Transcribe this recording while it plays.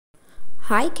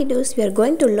Hi kiddos, we are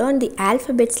going to learn the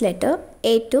alphabets letter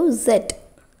A to Z.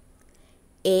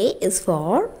 A is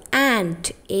for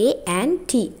ant,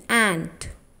 A-N-T, ant.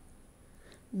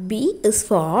 B is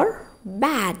for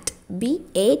bat,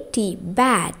 B-A-T,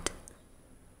 bat.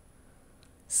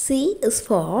 C is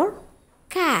for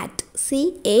cat,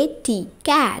 C-A-T,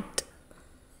 cat.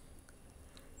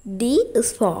 D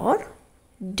is for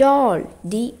doll,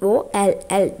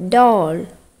 D-O-L-L, doll.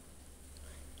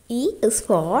 E is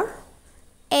for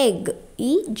egg,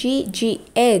 E-G-G,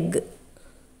 egg.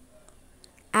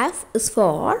 F is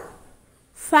for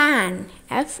fan,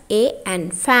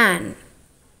 F-A-N, fan.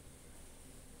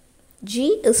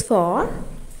 G is for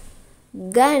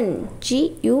gun,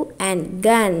 G-U-N,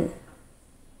 gun.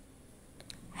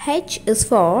 H is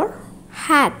for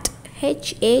hat,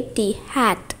 H-A-T,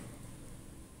 hat.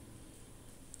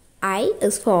 I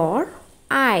is for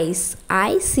ice,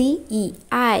 I-C-E,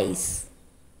 ice.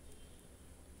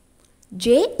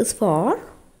 J is for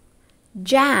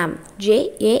jam,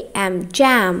 J-A-M,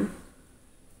 jam.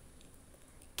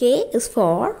 K is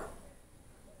for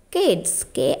kids,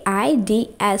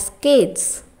 K-I-D-S,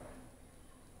 kids.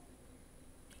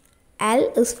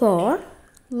 L is for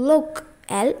look,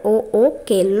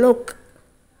 L-O-O-K, look.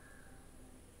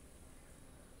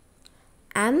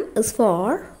 M is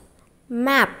for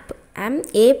map,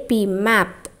 M-A-P,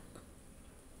 map.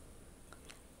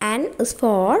 N is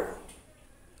for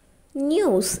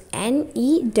news,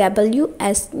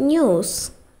 N-E-W-S,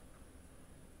 news.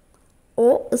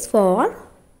 O is for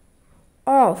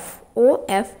off,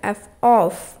 O-F-F,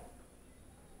 off.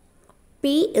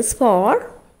 P is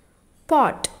for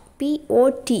pot,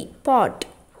 P-O-T, pot.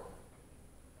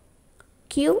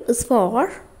 Q is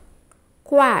for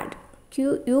quad,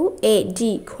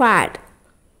 Q-U-A-D, quad.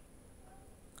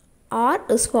 R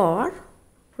is for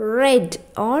red,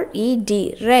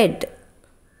 R-E-D, red.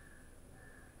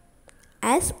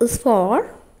 S is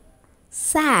for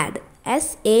sad,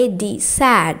 S-A-D,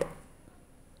 sad.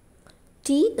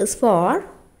 T is for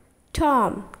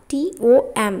Tom,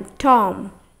 T-O-M,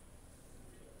 Tom.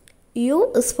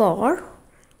 U is for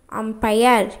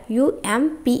umpire,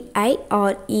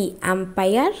 U-M-P-I-R-E,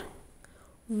 umpire.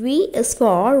 V is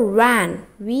for van,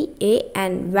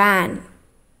 V-A-N, van.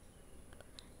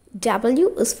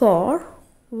 W is for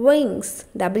wings,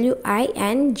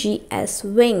 W-I-N-G-S,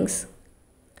 wings.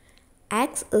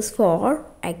 X is for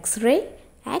X-ray,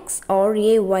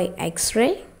 X-R-A-Y,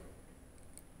 X-ray.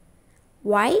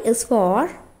 Y is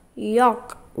for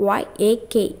yak,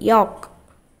 Y-A-K, yak.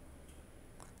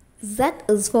 Z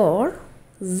is for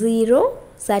zero,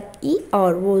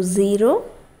 Z-E-R-O, zero.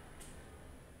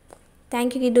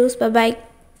 Thank you kiddos, bye-bye.